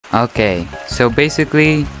Okay, so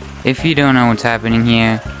basically, if you don't know what's happening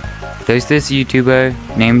here, there's this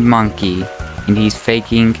YouTuber named Monkey, and he's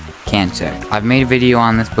faking cancer. I've made a video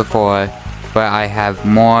on this before, but I have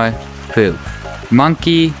more proof.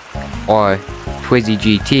 Monkey, or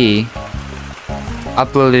FrostyGT,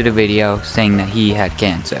 uploaded a video saying that he had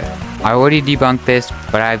cancer. I already debunked this,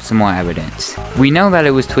 but I have some more evidence. We know that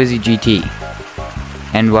it was FrostyGT,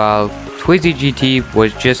 and while FrostyGT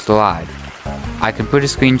was just live, I can put a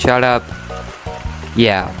screenshot up.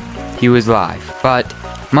 Yeah, he was live. But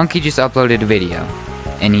Monkey just uploaded a video,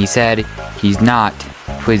 and he said he's not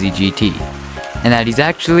FrostyGT, and that he's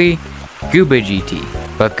actually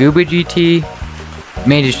GT. But GT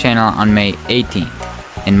made his channel on May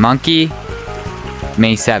 18th, and Monkey,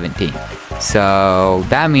 May 17th. So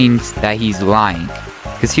that means that he's lying,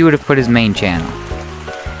 because he would have put his main channel.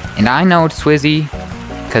 And I know it's Twizzy,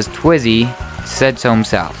 because Twizzy said so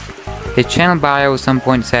himself. His channel bio at some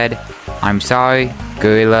point said, "I'm sorry,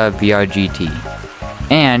 Gorilla VRGT."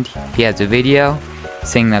 And he has a video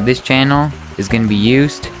saying that this channel is going to be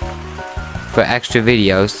used for extra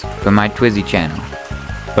videos for my Twizzy channel.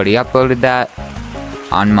 But he uploaded that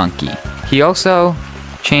on Monkey. He also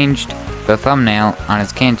changed the thumbnail on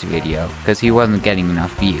his cancer video because he wasn't getting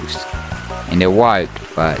enough views. And it worked,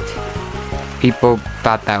 but people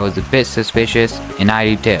thought that was a bit suspicious, and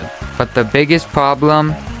I do too. But the biggest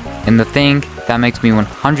problem, and the thing that makes me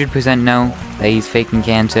 100% know that he's faking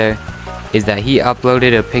cancer, is that he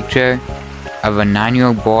uploaded a picture of a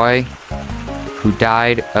 9-year-old boy who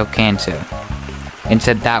died of cancer and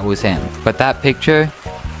said that was him. But that picture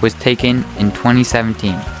was taken in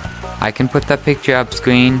 2017. I can put that picture up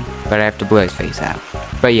screen, but I have to blur his face out.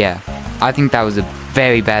 But yeah, I think that was a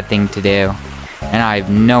very bad thing to do, and I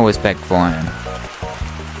have no respect for him.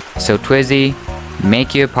 So Twizzy,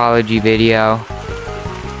 make your apology video.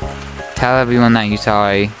 Tell everyone that you're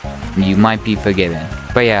sorry, and you might be forgiven.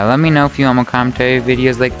 But yeah, let me know if you want more commentary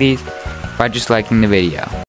videos like these by just liking the video.